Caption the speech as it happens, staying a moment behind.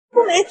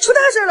美，出大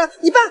事了！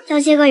你爸要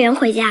接个人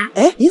回家。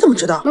哎，你怎么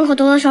知道？门口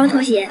多了双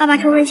拖鞋，爸爸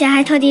出门前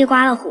还特地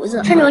刮了胡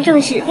子。趁着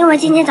正事，因为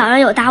今天早上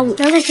有大雾，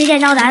能在10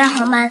点到达的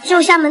航班只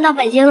有厦门到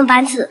北京的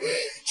班次，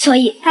所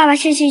以爸爸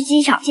是去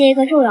机场接一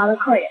个重要的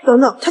客人。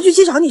等等，他去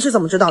机场你是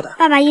怎么知道的？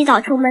爸爸一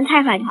早出门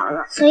太反常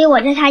了，所以我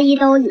在他衣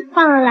兜里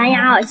放了蓝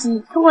牙耳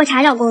机，通过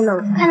查找功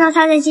能看到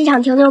他在机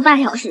场停留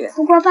半小时。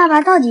不过爸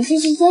爸到底是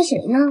去接谁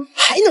呢？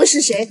还能是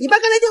谁？你爸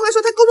刚才电话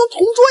说他高中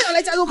同桌要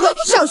来家做客，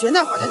上学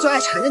那会儿他就爱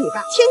缠着你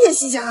爸，天天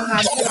嘻嘻哈哈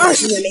的。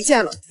20年没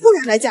见了，突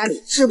然来家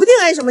里，指不定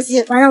安什么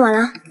心。完了完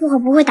了，一会儿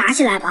不会打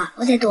起来吧？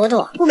我得躲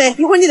躲。步美，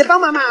一会儿你得帮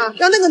妈妈啊，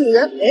让那个女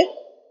人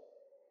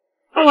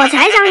我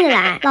才想起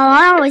来，姥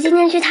姥让我今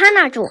天去她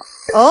那住。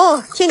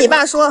哦，听你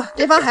爸说，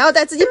对方还要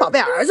带自己宝贝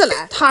儿子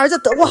来，他儿子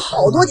得过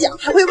好多奖，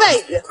还会外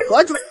语，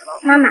可准了。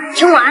妈妈，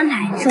听我安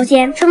排。首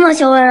先，充分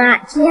秀恩爱，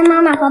体现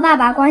妈妈和爸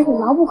爸关系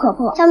牢不可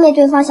破，消灭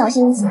对方小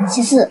心思。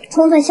其次，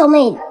充分秀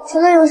魅力，除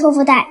了用束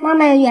缚带，妈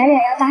妈有圆脸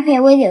要搭配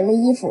V 领的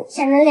衣服，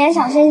显得脸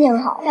小身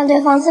形好，让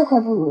对方自愧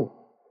不如。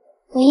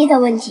唯一的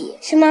问题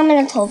是妈妈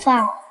的头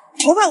发。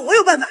头发我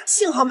有办法，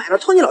幸好买了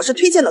托尼老师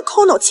推荐的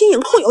Kono 轻盈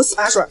控油洗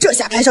发水，这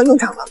下派上用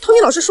场了。托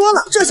尼老师说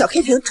了，这小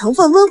K 瓶成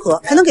分温和，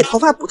还能给头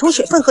发补充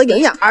水分和营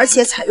养，而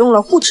且采用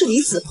了互斥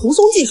离子蓬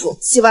松技术，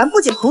洗完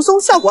不仅蓬松，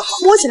效果好，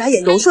摸起来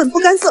也柔顺不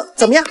干涩。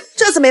怎么样？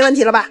这次没问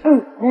题了吧？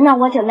轮到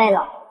我准备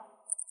了。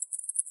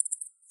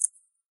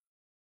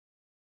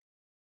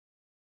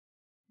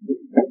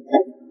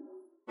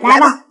来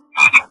吧。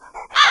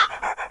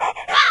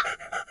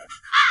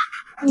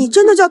你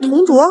真的叫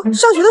同卓？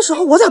上学的时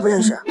候我咋不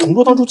认识？同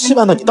桌当初7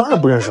班的，你当然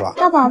不认识了。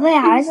这宝贝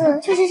儿子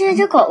就是这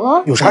只狗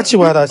喽。有啥奇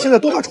怪的？现在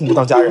都把宠物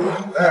当家人。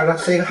来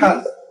吃一个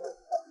汉子。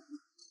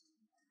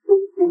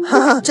哈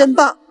哈，真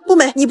棒！步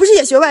美，你不是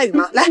也学外语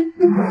吗？来，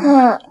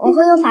我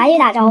会用法语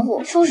打招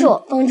呼，叔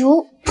叔，本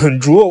竹。本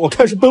竹，我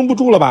看是绷不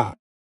住了吧？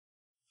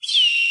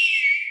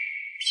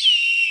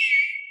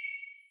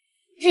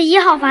是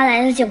1号发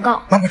来的警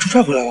告。妈妈出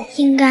差回来了，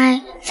应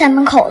该在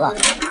门口了。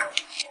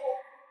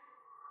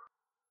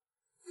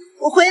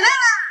我回来了。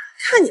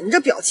看你们这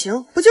表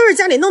情，不就是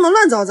家里弄得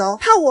乱糟糟，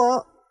怕我？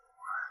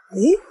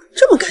诶，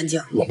这么干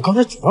净。我们刚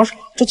才主要是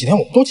这几天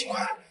我们都勤快。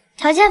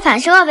条件反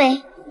射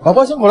呗。老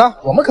婆辛苦了，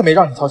我们可没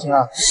让你操心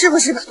啊。是不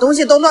是把东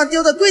西都乱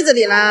丢在柜子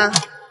里啦？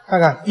看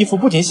看衣服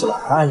不仅洗了，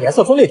还按颜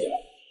色分类叠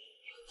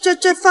了。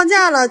这放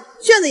假了，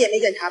卷子也没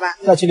检查吧？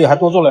假期里还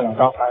多做了2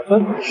张满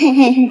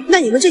分。那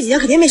你们这几天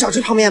肯定没少吃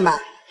泡面吧？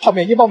泡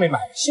面1包没买，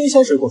新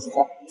鲜水果蔬菜。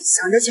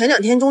想着前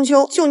2天中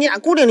秋，就你俩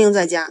孤零零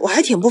在家，我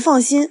还挺不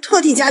放心，特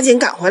地加紧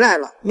赶回来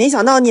了。没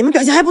想到你们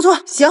表现还不错。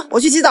行，我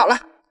去洗澡了。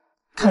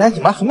看来你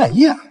妈很满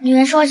意啊。女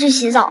人说去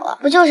洗澡了，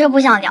不就是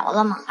不想聊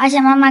了吗？而且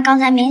妈妈刚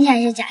才明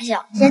显是假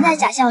笑，人在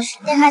假笑时，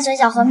裂开嘴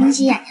角和眯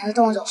起眼睛的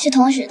动作是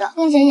同时的，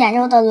并且眼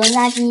肉的轮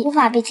匝肌无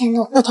法被牵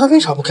动。那她为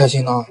啥不开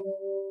心呢？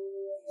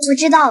我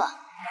知道了，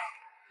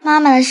妈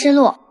妈的失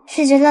落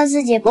是觉得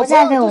自己不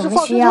再被我们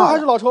需要了，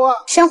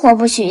生活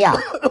不需要，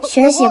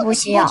学习不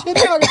需要，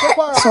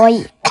所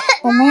以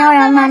我们要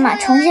让妈妈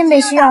重新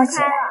被需要起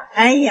来。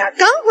哎呀，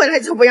刚回来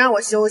就不让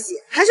我休息，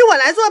还是我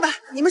来做吧。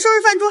你们收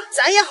拾饭桌，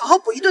咱也好好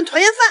补一顿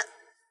团圆饭。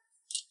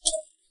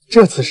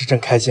这次是真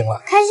开心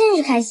了。开心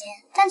是开心，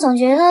但总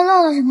觉得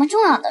漏了什么重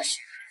要的事。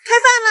开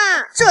饭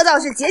啦！这倒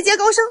是节节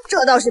高升，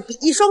这倒是比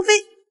翼双飞。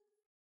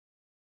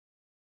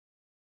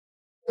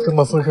这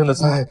么丰盛的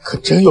菜可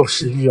真有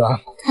食欲啊！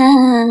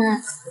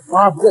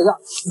妈不这样，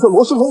这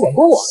螺蛳粉管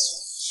够啊！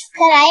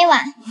再来一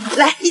碗。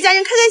来，一家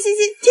人开开心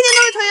心，天天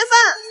都是团圆饭。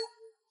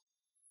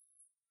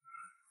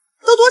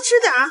都多吃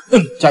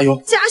点加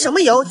油！加什么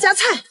油？加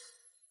菜。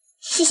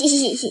嘻嘻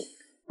嘻嘻，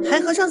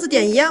还和上次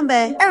点一样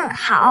呗。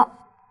好。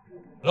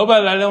老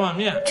板来2碗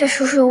面。这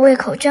叔叔胃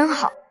口真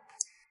好。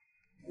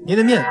您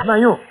的面慢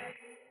用。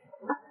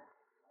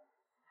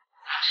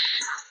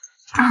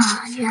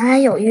原来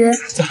有约。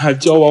咱俩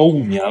交往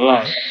5年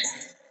了，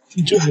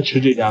你这还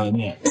吃这家的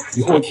面？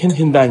以后我天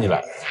天带你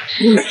来。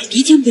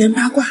别听别人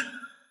八卦。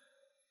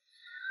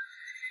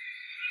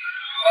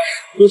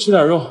多吃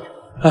点肉。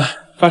哎，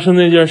发生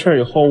那件事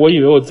以后，我以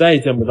为我再也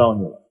见不到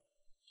你了。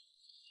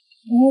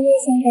因为泪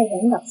腺在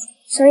眼角，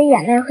所以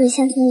眼泪会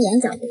先从眼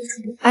角流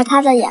出，而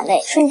他的眼泪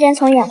瞬间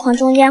从眼眶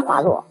中间滑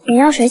落，眼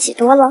药水起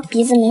多了，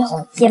鼻子没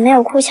红，也没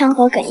有哭腔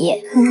和哽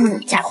咽，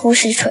假哭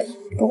实锤。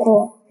不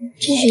过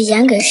这是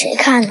演给谁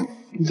看呢？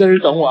你在这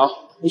等我啊，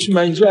我去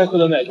买你最爱喝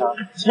的奶茶，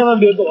千万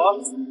别走啊！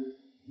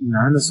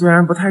男的虽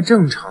然不太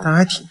正常，但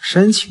还挺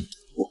深情。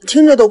我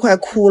听着都快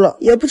哭了，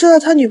也不知道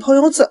他女朋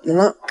友怎么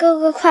了。哥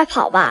哥快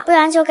跑吧，不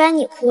然就该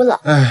你哭了。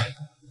哎，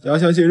想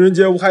想情人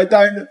节我还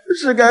单着，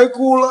是该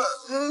哭了。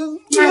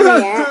那个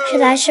人是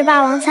来吃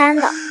霸王餐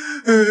的。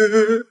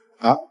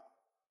啊！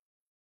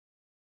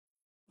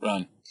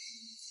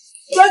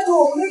站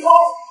住！别跑！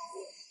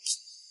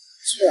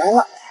绝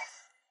了！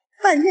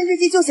半天日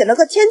记就写了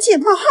个天气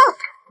冒号，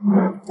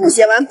不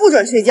写完不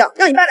准睡觉，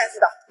让你爸来辅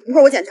导。一会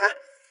儿我检查。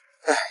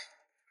哎，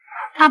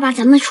爸爸，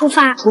咱们出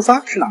发。出发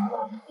去哪儿？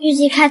预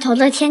计开头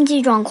的天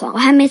气状况我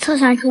还没测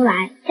算出来，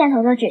箭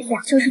头的指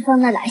向就是风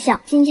的来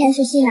向。今天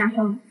是西南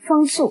风，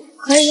风速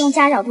可以用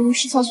夹角度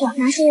式测算。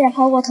拿树叶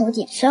抛过头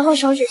顶，随后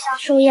手指向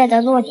树叶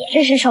的落点，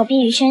这时手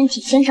臂与身体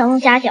形成了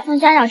夹角，用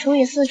夹角除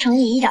以4乘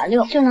以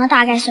 1.6，就能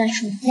大概算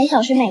出每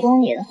小时每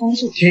公里的风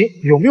速。停，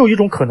有没有一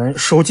种可能，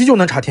手机就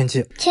能查天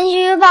气？天气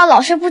预报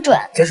老是不准。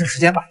节省时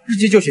间吧，日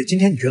记就写今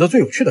天你觉得最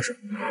有趣的事。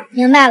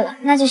明白了，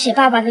那就写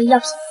爸爸的药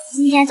瓶。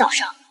今天早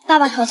上，爸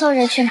爸咳嗽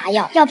着去拿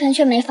药，药瓶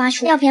却没发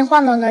出药瓶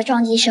晃动的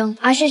撞击声，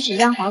而是纸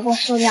张划过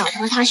塑料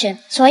摩擦声。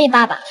所以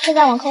爸爸是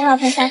在往空药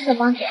喷3、4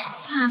方卷。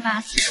爸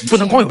爸不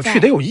能光有趣，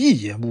得有意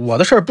义。我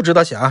的事儿不值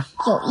得写啊。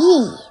有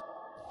意义。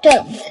对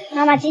了，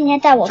妈妈今天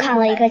带我看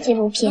了一个纪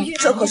录片，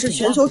这可是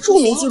全球著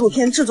名纪录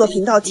片制作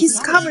频道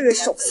Discovery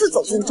首次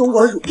走进中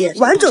国乳业，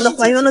完整的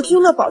还原了君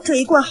乐宝这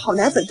一罐好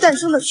奶粉诞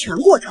生的全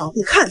过程。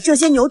你看，这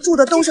些牛住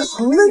的都是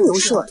恒温牛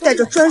舍，带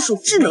着专属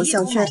智能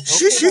项圈，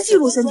实时记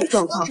录身体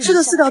状况，吃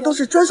的饲料都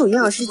是专属营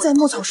养师在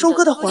牧草收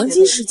割的黄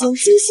金时间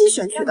精心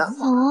选取的。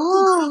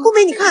步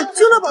美，你看，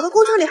君乐宝的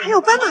工厂里还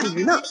有斑马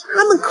鱼呢，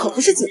它们可不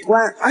是景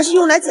观，而是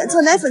用来检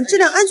测奶粉质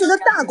量安全的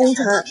大工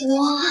程。哇，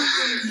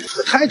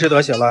这太值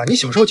得写了。你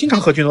小时候经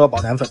常喝君乐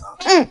宝奶粉啊？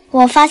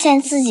我发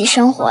现自己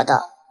生活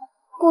的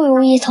不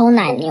如一头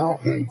奶牛。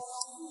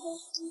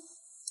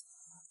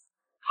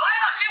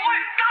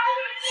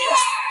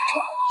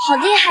好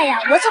厉害呀！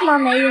我怎么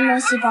没运动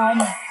细胞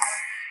呢？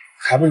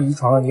还不是遗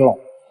传了你老婆？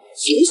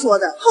谁说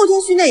的？后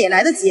天训练也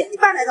来得及，你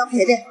爸来当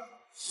陪练。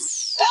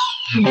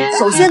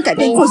首先改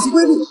变作息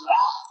规律。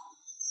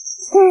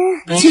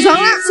起床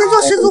啦，先做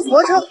10组俯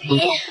卧撑。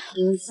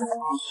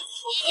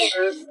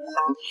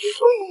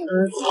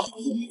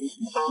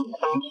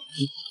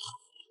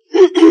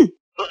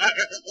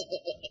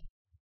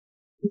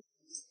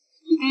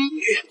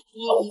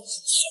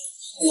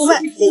步美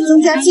得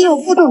增加肌肉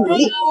负重能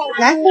力。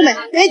来，步美，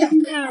背着。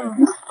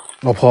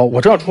老婆，我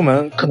这要出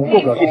门，可能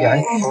过不了地铁安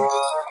检。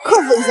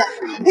克服一下，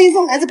配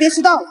送孩子别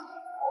迟到了。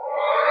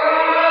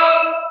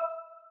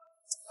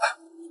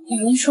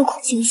两人出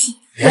口清晰，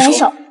联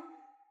手。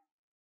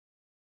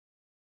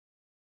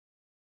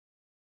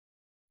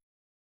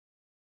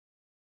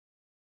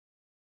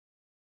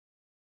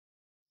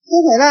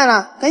都回来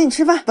了，赶紧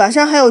吃饭，晚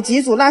上还有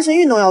几组拉伸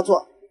运动要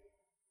做。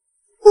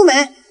步美，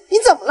你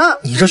怎么了？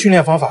你这训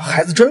练方法，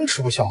孩子真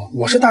吃不消。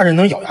我是大人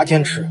能咬牙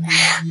坚持，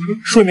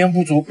睡眠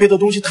不足，背的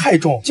东西太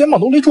重，肩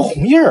膀都勒出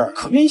红印儿，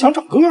可别影响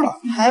长个了。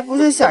还不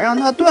是想让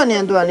他锻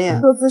炼锻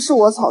炼。这次是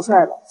我草率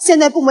了，现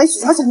在步美取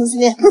消强度训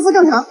练，恢复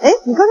正常。哎，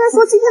你刚才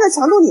说今天的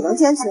强度你能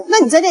坚持，那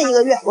你再练1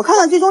个月，我看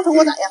看最终成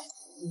果咋样。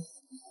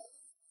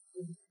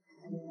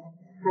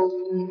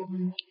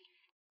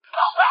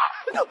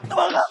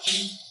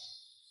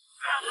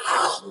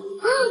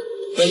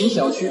本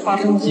小区发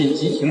生紧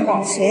急情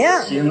况，谁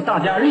呀？请大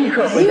家立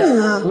刻回家，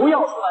不要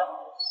出来。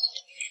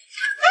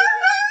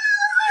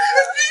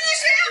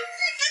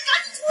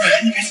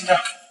你别紧张，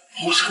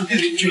我是和别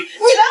的邻居。你来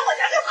我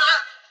家干嘛？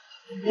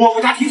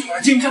我家停水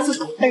了，进不下厕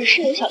所。本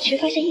市有小区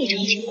发现异常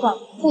情况，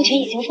目前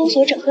已经封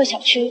锁整个小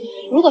区。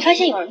如果发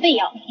现有人被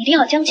咬，一定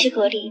要将其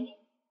隔离。你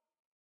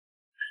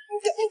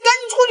赶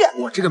紧出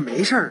去！我这个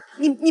没事儿，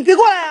你别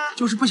过来啊！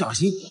就是不小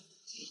心。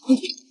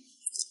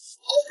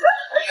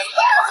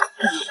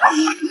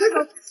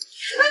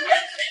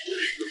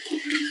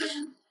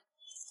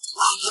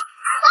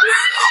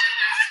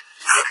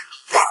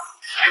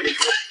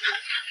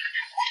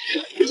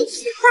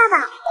爸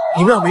爸，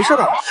你们俩没事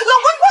吧？老公，你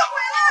快回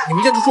来！你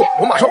们先住宿，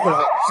我马上回来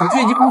了。小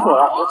区已经封锁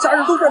了，我家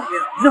人都在里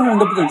面，任何人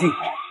都不准进。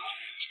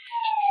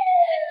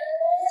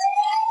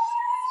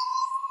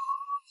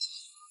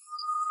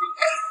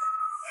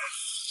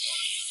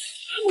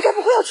你该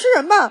不会要吃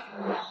人吧？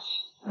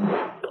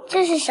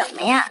这是什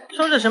么呀？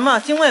说是什么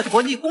境外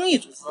国际公益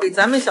组织给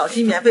咱们小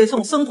区免费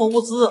送生活物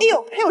资。哎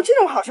呦，还有这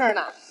种好事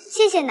呢！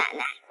谢谢奶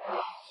奶。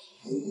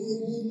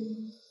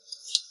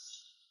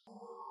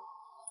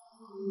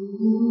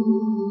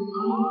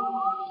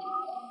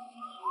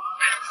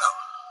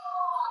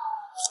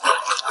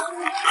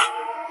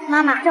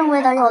妈妈，正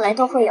规的肉类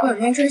都会有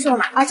认证数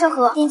码，而这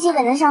盒连基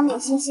本的商品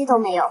信息都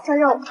没有，这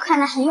肉看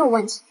来很有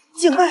问题。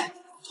境外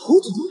投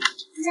毒，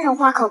这种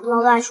话可不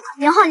能乱说。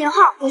0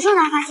号，有重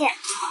大发现。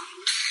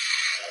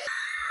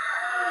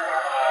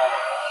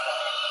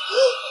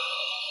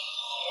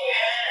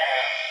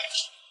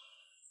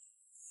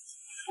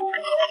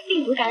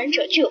病毒感染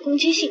者具有攻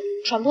击性，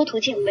传播途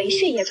径为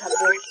血液传播。